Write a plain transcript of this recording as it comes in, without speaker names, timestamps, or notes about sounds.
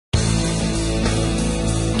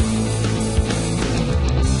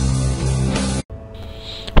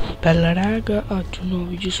Bella raga, oggi un nuovo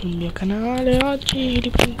video sul mio canale. Oggi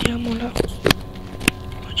riprendiamo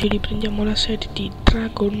la serie di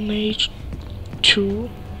Dragon Age 2.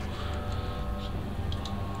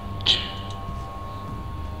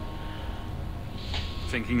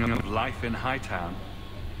 Thinking of life in Hightown?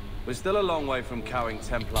 We're still a long way from cowing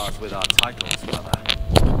Templars with our titles, brother.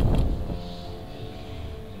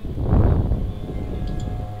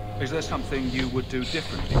 Is there something you would do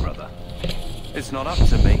differently, brother? It's not up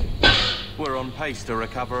to me. We're on pace to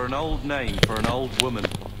recover an old name for an old woman.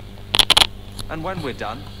 And when we're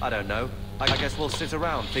done, I don't know, I guess we'll sit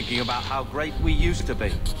around thinking about how great we used to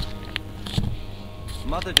be.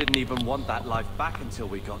 Mother didn't even want that life back until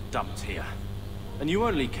we got dumped here. And you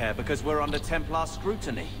only care because we're under Templar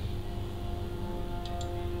scrutiny.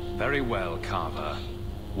 Very well, Carver.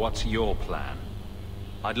 What's your plan?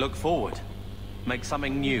 I'd look forward. Make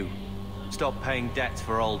something new. Stop paying debts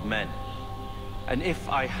for old men. And if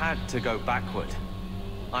I had to go backward,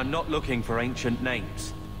 I'm not looking for ancient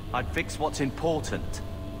names. I'd fix what's important,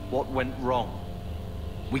 what went wrong.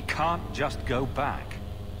 We can't just go back.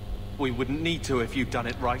 We wouldn't need to if you'd done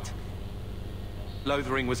it right.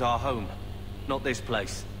 Lothering was our home, not this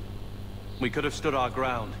place. We could have stood our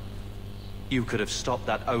ground. You could have stopped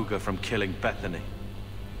that ogre from killing Bethany.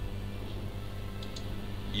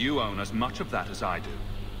 You own as much of that as I do.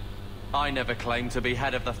 I never claimed to be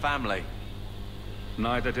head of the family.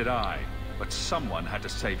 Neither did I, but someone had to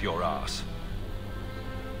save your ass.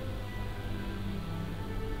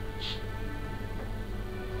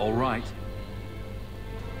 All right.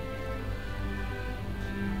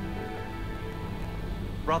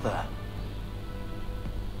 Brother.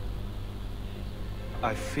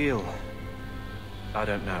 I feel... I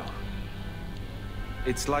don't know.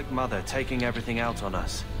 It's like Mother taking everything out on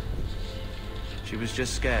us. She was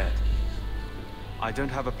just scared. I don't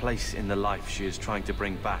have a place in the life she is trying to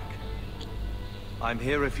bring back. I'm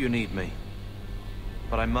here if you need me.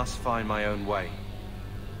 But I must find my own way.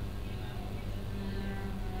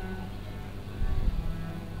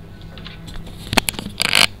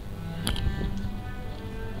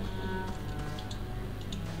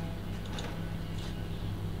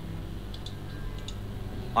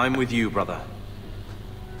 I'm with you, brother.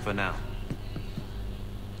 For now.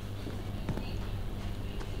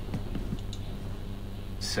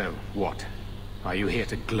 So, what? Are you here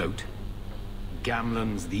to gloat?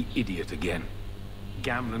 Gamlen's the idiot again.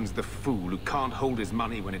 Gamlen's the fool who can't hold his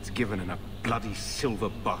money when it's given in a bloody silver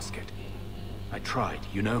basket. I tried,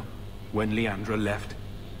 you know, when Leandra left.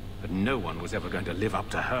 But no one was ever going to live up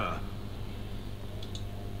to her.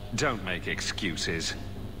 Don't make excuses.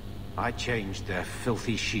 I changed their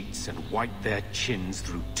filthy sheets and wiped their chins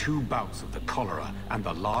through 2 bouts of the cholera, and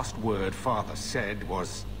the last word Father said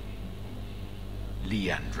was...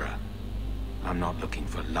 Leandra. I'm not looking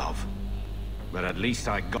for love. But at least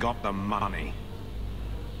I got the money.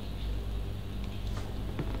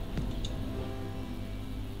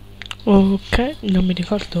 Ok, non mi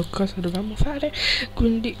ricordo cosa dovevamo fare,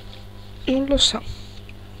 quindi non lo so.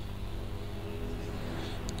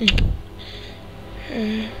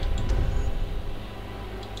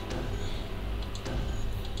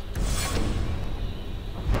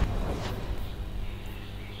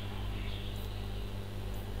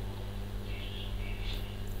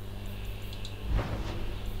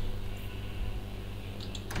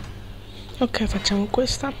 Ok, facciamo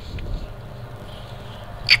questa.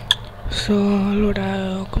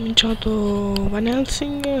 Allora ho cominciato Van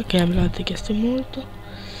Helsing, che me l'avete chiesto molto.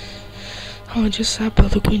 Oggi è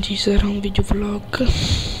sabato, quindi ci sarà un video vlog.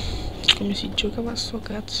 Come si giocava a sto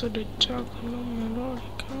cazzo del gioco, non me lo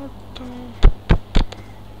ricordo.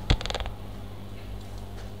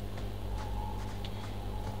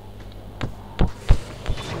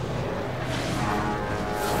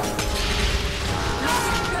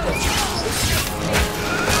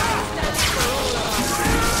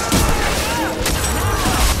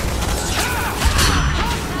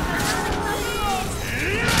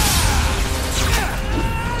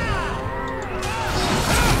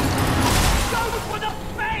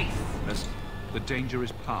 The danger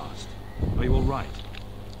is past. Are you all right?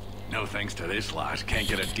 No thanks to this lot, can't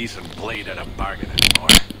get a decent blade at a bargain anymore.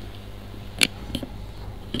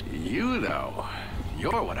 You, though,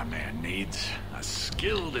 you're what a man needs. A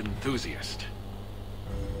skilled enthusiast.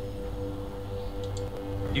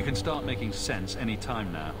 You can start making sense any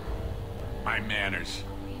time now. My manners.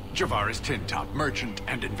 Javaris Tintop, merchant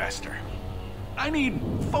and investor. I need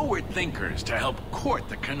forward thinkers to help court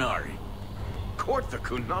the Qunari. Court the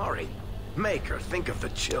Qunari? Make her think of the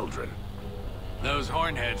children. Those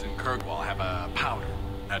hornheads in Kirkwall have a powder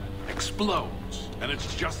that explodes, and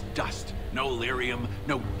it's just dust. No lyrium,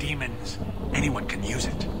 no demons. Anyone can use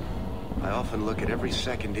it. I often look at every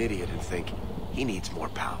second idiot and think, he needs more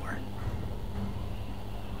power.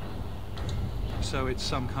 So it's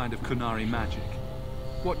some kind of Kunari magic.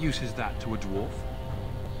 What use is that to a dwarf?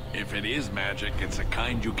 If it is magic, it's a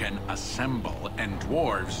kind you can assemble, and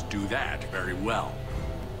dwarves do that very well.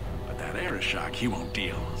 But that Arishok, he won't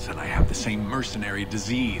deal, said I have the same mercenary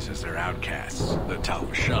disease as their outcasts, the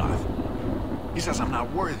Talvashoth. He says I'm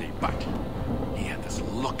not worthy, but he had this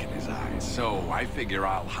look in his eyes, so I figure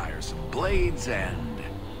I'll hire some blades and...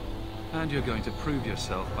 And you're going to prove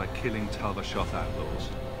yourself by killing Talvashoth outlaws.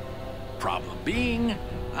 Problem being,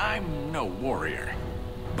 I'm no warrior,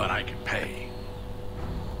 but I can pay.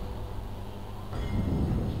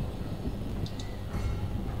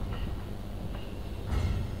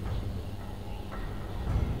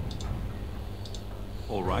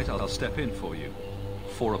 All right, I'll step in for you.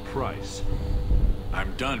 For a price.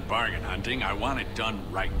 I'm done bargain hunting. I want it done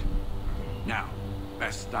right. Now,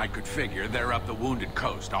 best I could figure, they're up the Wounded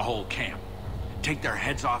Coast, a whole camp. Take their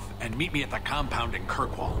heads off and meet me at the compound in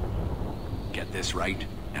Kirkwall. Get this right,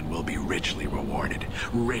 and we'll be richly rewarded.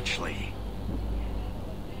 Richly.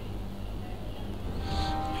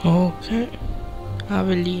 Ok.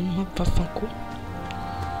 Avelino, vaffanculo.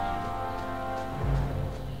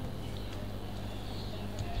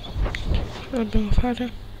 Cosa dobbiamo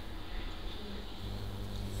fare?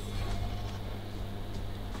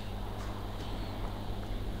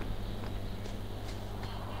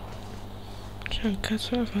 C'è un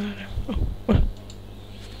cazzo da fare. Oh.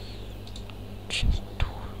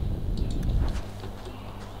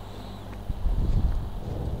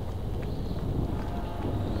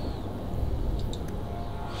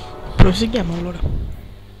 Proseguiamo allora.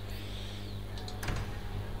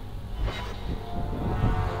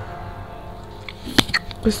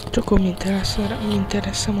 Questo gioco mi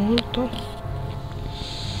interessa molto.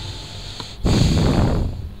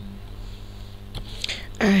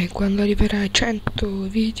 Quando arriverà ai 100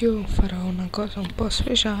 video farò una cosa un po'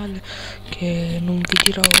 speciale che non vi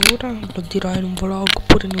dirò ora, lo dirò in un vlog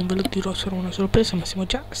oppure non ve lo dirò, solo una sorpresa, ma siamo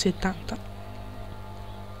già a 70.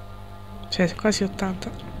 Cioè quasi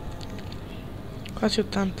 80. Quasi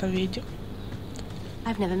 80 video.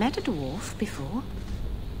 I've never met a dwarf before.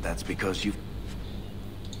 That's because you've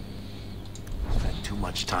spent too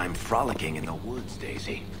much time frolicking in the woods,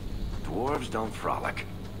 Daisy. Dwarves don't frolic.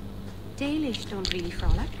 Dalish don't really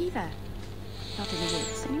frolic either. Not in the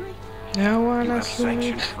woods, anyway. I wanna have see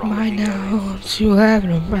sanctioned my frolicking areas. nose. You have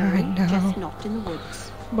no mind No, now. just not in the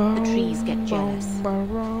woods. The trees get jealous.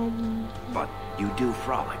 But you do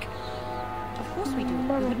frolic. Of course we do. We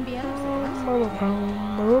wouldn't be elves otherwise.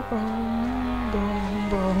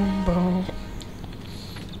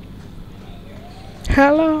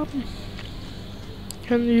 Hello.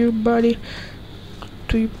 Can you buddy?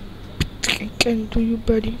 Can do you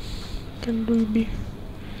buddy? Can do you be?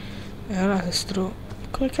 E allora destro.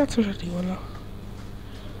 Come cazzo ci arrivo là?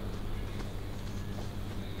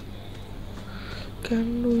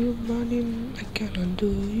 Can do you buddy? I cannot do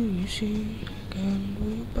you see? Can do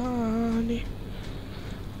you buddy?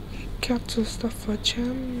 Che cazzo sta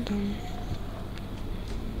facendo?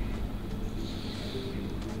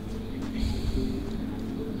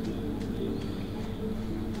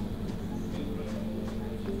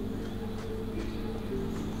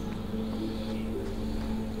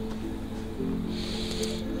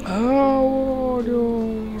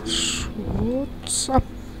 What's up?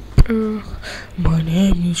 My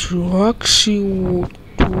name is Roxy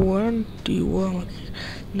 21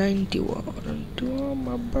 91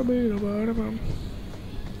 my baby.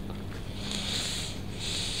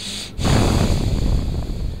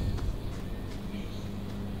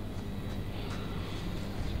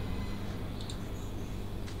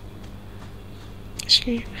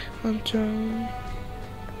 Sì, mangiamo.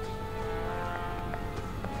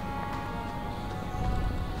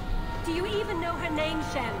 Do you even know her name,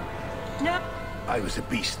 Shem? No. I was a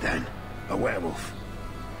beast then, a werewolf.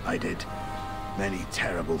 I did many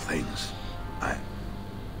terrible things.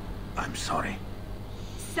 I'm sorry.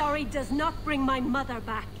 Sorry does not bring my mother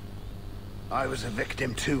back. I was a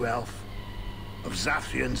victim too, Elf. Of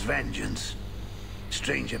Zathrian's vengeance.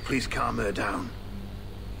 Stranger, please calm her down.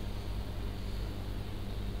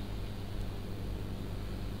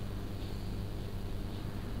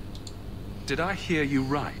 Did I hear you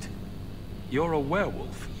right? You're a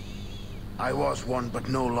werewolf? I was one, but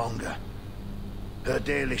no longer. Her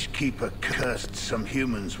Dalish keeper cursed some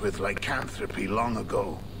humans with lycanthropy long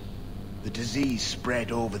ago. The disease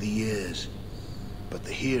spread over the years, but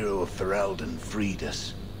the hero of Ferelden freed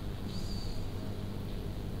us.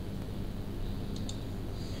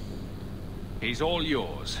 He's all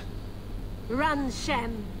yours. Run,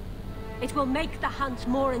 Shem. It will make the hunt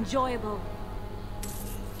more enjoyable.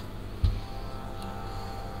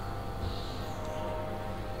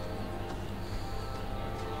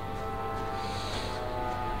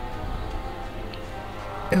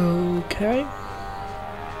 Okay.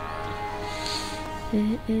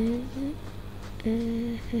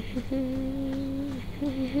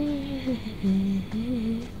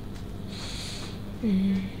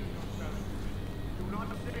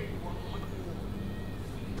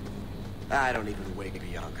 I don't even wake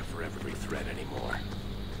Bianca for every threat anymore.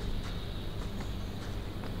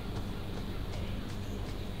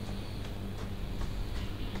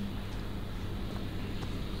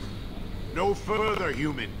 No further,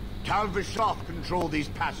 human. Talvishov control these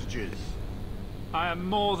passages. I am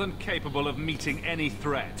more than capable of meeting any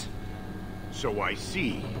threat. So I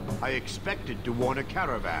see. I expected to warn a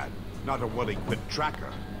caravan, not a well-equipped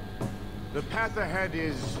tracker. The path ahead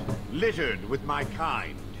is littered with my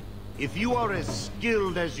kind. If you are as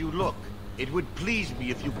skilled as you look, it would please me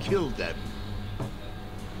if you killed them.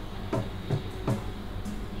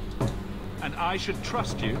 And I should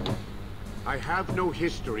trust you? I have no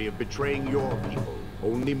history of betraying your people,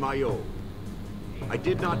 only my own. I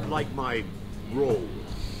did not like my role,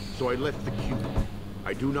 so I left the cube.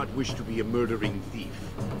 I do not wish to be a murdering thief,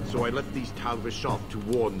 so I left these Talvishov to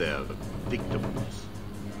warn their victims.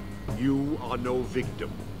 You are no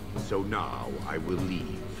victim, so now I will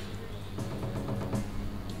leave.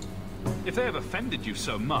 If they have offended you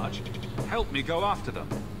so much, help me go after them.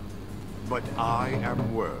 But I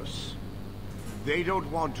am worse. They don't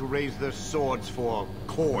want to raise their swords for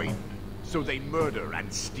coin, so they murder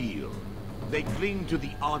and steal. They cling to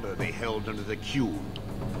the honor they held under the cube.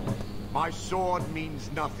 My sword means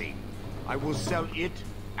nothing. I will sell it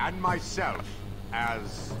and myself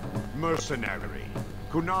as mercenary.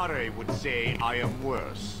 Kunare would say I am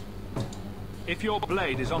worse. If your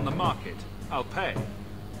blade is on the market, I'll pay.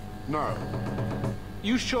 No.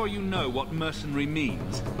 You sure you know what mercenary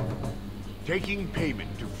means? Taking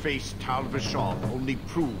payment to face Talvishov only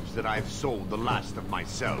proves that I've sold the last of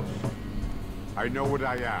myself. I know what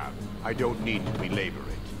I am. I don't need to belabor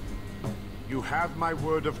it. You have my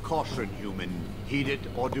word of caution, human. Heed it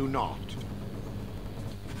or do not.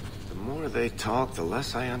 The more they talk, the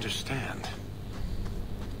less I understand.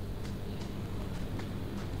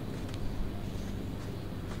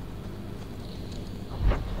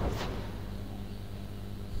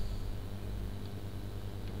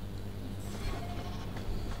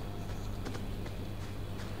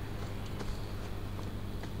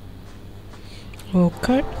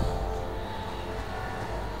 Okay.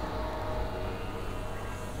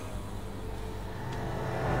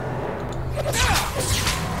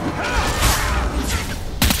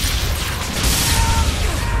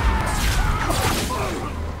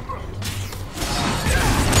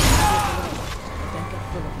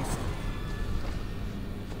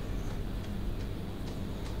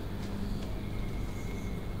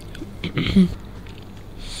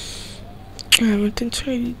 Ho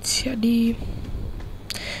intenzione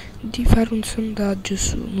di fare un sondaggio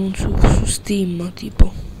non su Steam,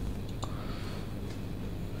 tipo.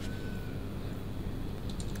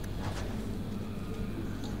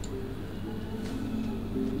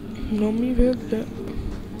 Non mi vede.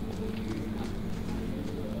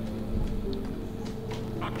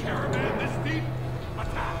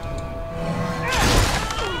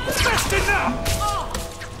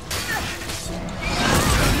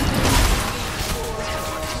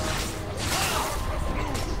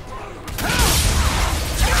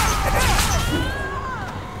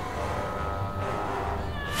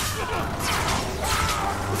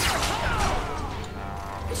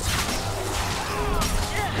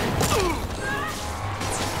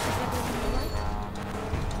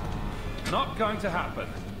 Not going to happen.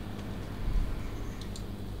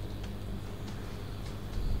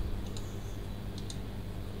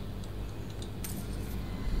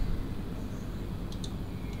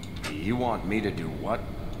 You want me to do what?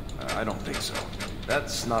 I don't think so.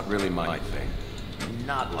 That's not really my thing.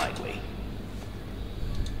 Not likely.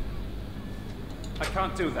 I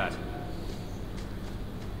can't do that.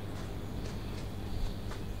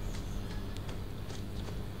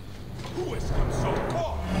 Who has come so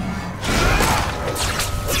far?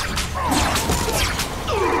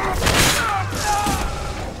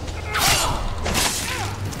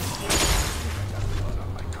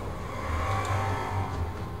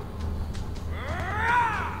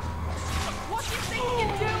 What do you think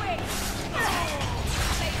you're doing?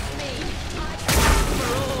 Face me. I come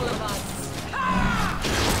for all of us.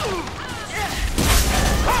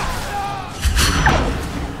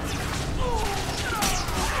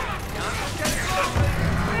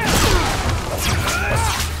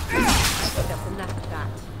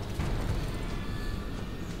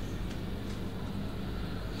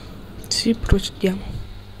 Sì, procediamo.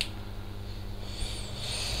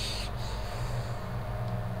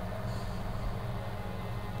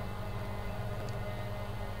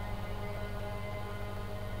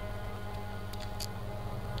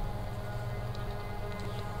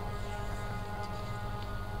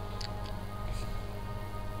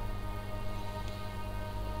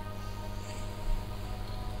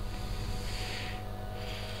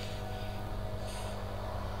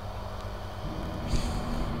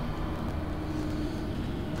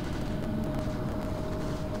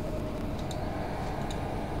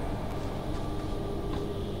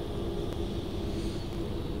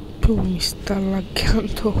 Mi sta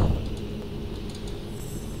laggando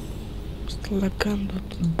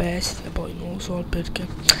bestia, poi non lo so perché.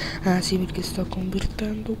 Ah sì, perché sto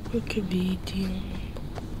convertendo qualche video.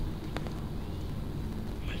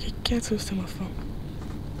 Ma che cazzo stiamo a fare?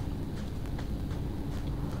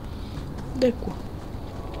 Ed è qua.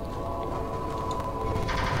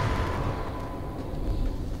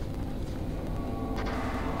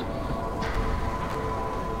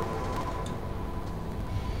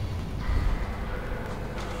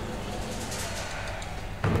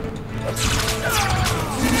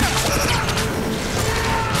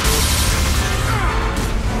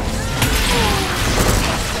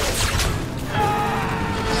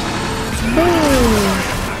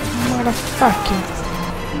 Motherfucking.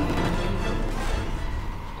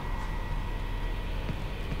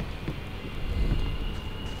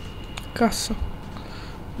 Cassa.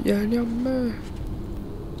 Vieni a me.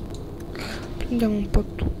 Prendiamo un po'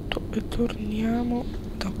 tutto e torniamo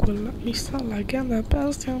da quella. Mi sta laggando la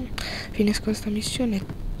bestia. Finisco questa missione e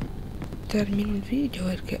termino il video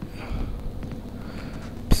perché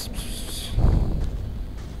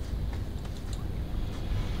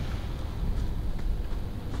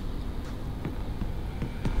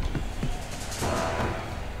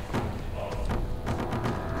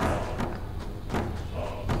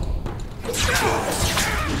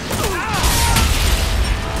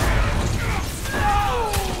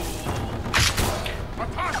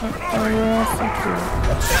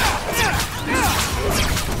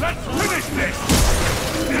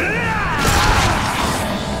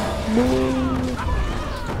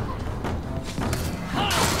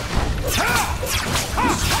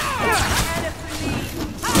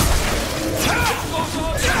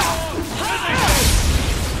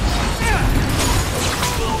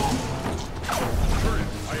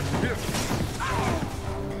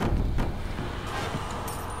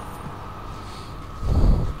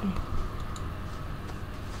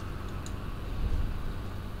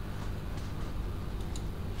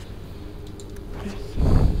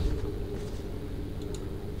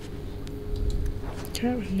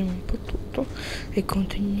prendiamo un po' tutto e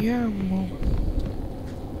continuiamo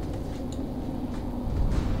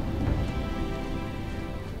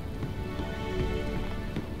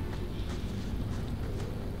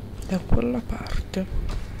da quella parte.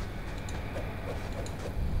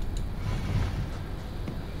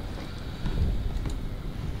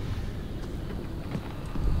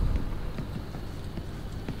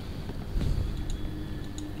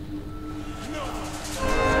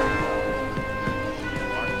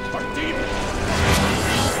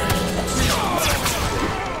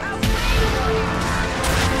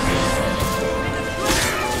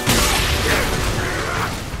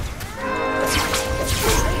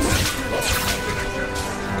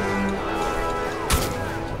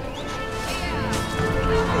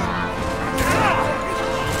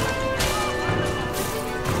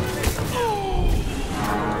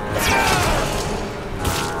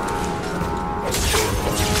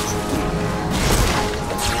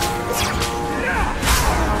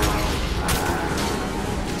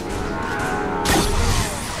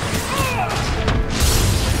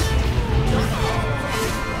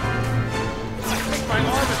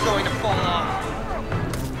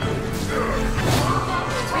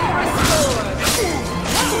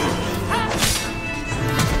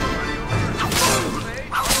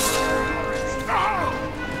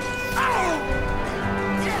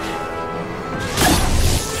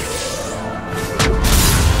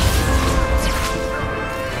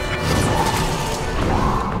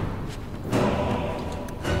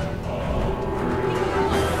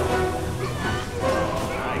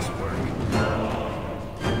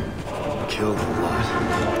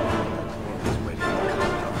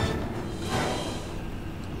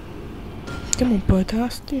 Mettiamo un po' i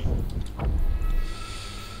tasti.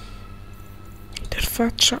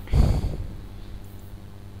 Interfaccia.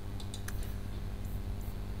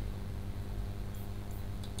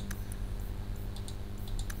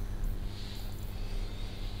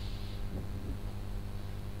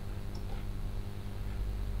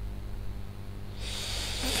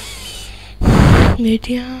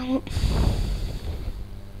 Vediamo.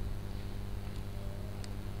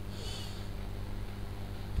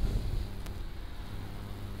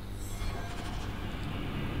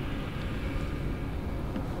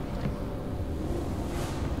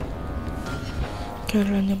 Che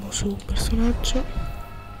allora andiamo su personaggio.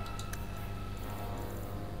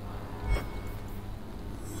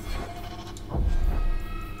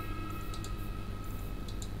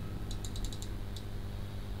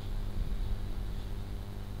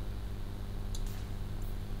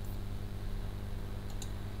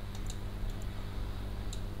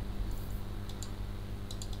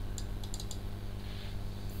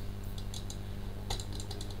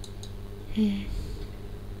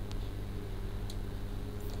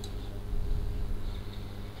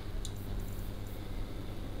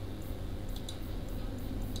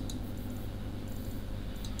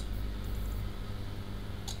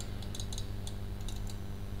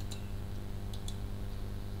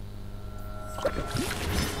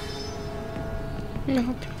 Un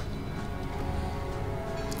attimo.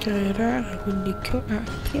 Ok, raga, quindi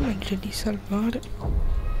prima di salvare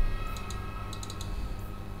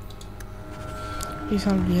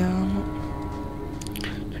risalviamo.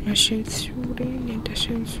 Ascensore, niente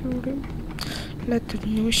ascensore. Letto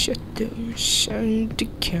di nuovo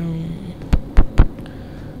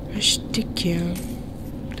sticchiamo.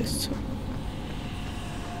 Adesso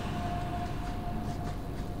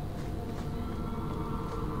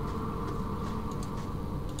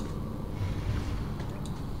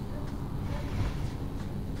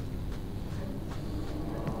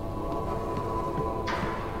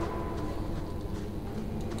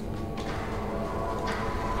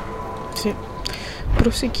sì,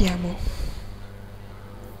 proseguiamo.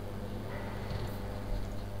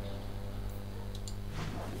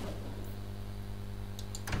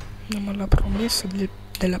 Andiamo alla promessa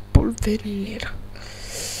della polvere nera.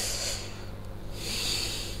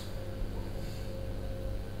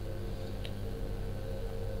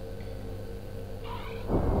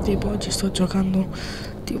 Tipo oggi sto giocando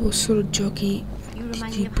tipo solo giochi di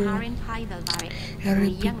tipo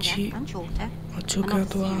RPG. Ho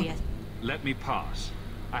giocato a... Let me pass.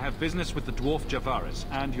 I have business with the dwarf Javaris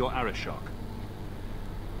and your Arishok.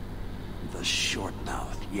 The short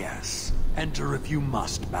mouth, yes. Enter if you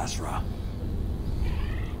must, Basra.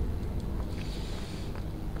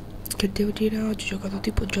 Che devo dire, oggi ho giocato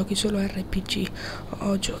tipo giochi solo RPG.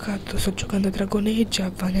 Sto giocando a Dragon Age,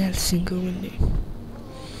 a Van Helsing, quindi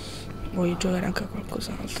voglio giocare anche a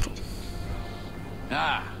qualcos'altro.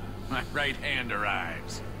 Ah, my right hand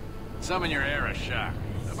arrives. Summon your Arishok.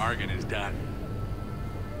 The bargain is done.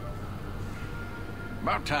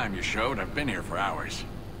 About time you showed. I've been here for hours.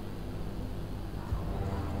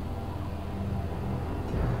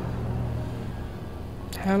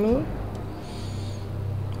 Hello?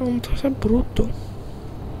 Non so se è brutto.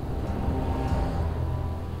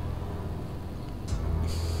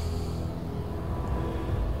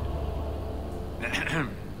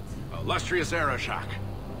 Illustrious Arishok,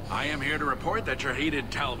 I am here to report that your hated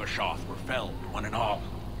Talvashoth were felled, one and all.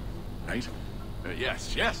 Right?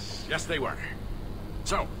 Yes, they were.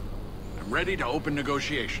 So, I'm ready to open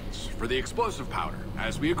negotiations for the explosive powder,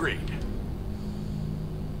 as we agreed.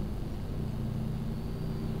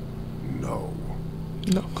 No.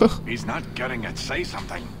 No. He's not getting it. Say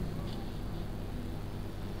something.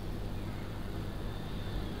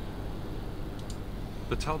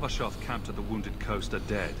 The Talvashoth camped at the Wounded Coast are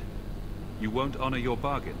dead. You won't honor your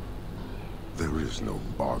bargain? There is no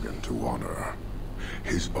bargain to honor.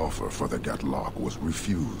 His offer for the Gatlock was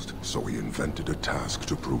refused, so he invented a task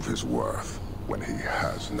to prove his worth, when he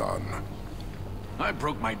has none. I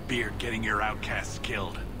broke my beard getting your outcasts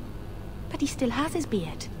killed. But he still has his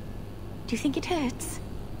beard. Do you think it hurts?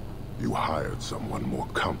 You hired someone more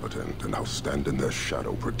competent and now stand in their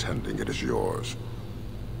shadow pretending it is yours.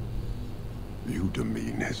 You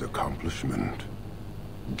demean his accomplishment.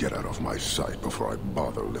 Get out of my sight before I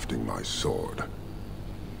bother lifting my sword.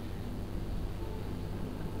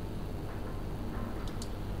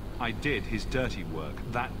 I did his dirty work.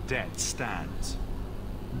 That debt stands.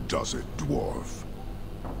 Does it, dwarf?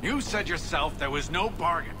 You said yourself there was no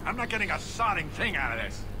bargain. I'm not getting a sodding thing out of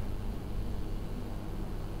this.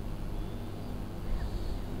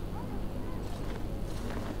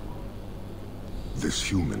 This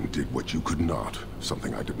human did what you could not,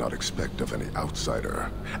 something I did not expect of any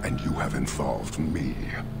outsider, and you have involved me.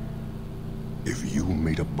 If you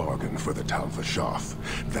made a bargain for the Talvashoth,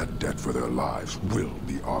 that debt for their lives will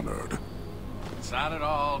be honored. Sod it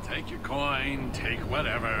all, take your coin, take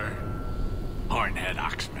whatever. Hornhead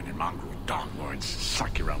Oxmen and mongrel Dawnlords,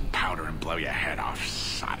 suck your own powder and blow your head off,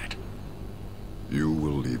 sod it. You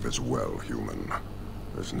will leave as well, human.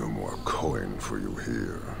 There's no more coin for you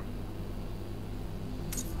here.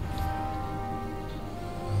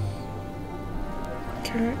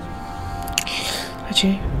 Ok.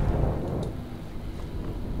 Sì.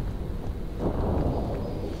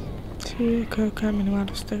 Sì, ok, me ne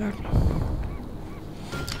vado a stegarmi.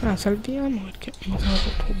 Ah, salviamo perché mi sono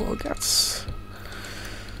fatto un po' cazzo.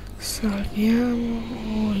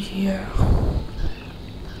 Salviamo. Oh yeah.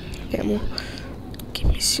 Vediamo che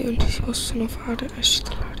missioni si possono fare. Esci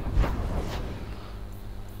dall'aria.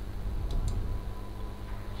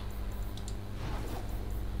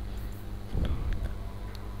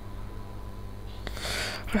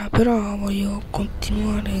 Allora, però voglio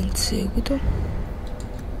continuare in seguito.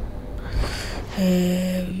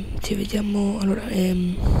 Ci vediamo. Allora,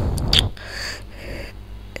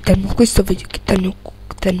 termino qui questo video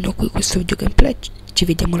gameplay. Ci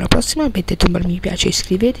vediamo alla prossima. Mettete un bel mi piace,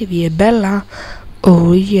 iscrivetevi. È bella.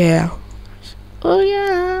 Oh yeah. Oh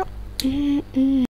yeah.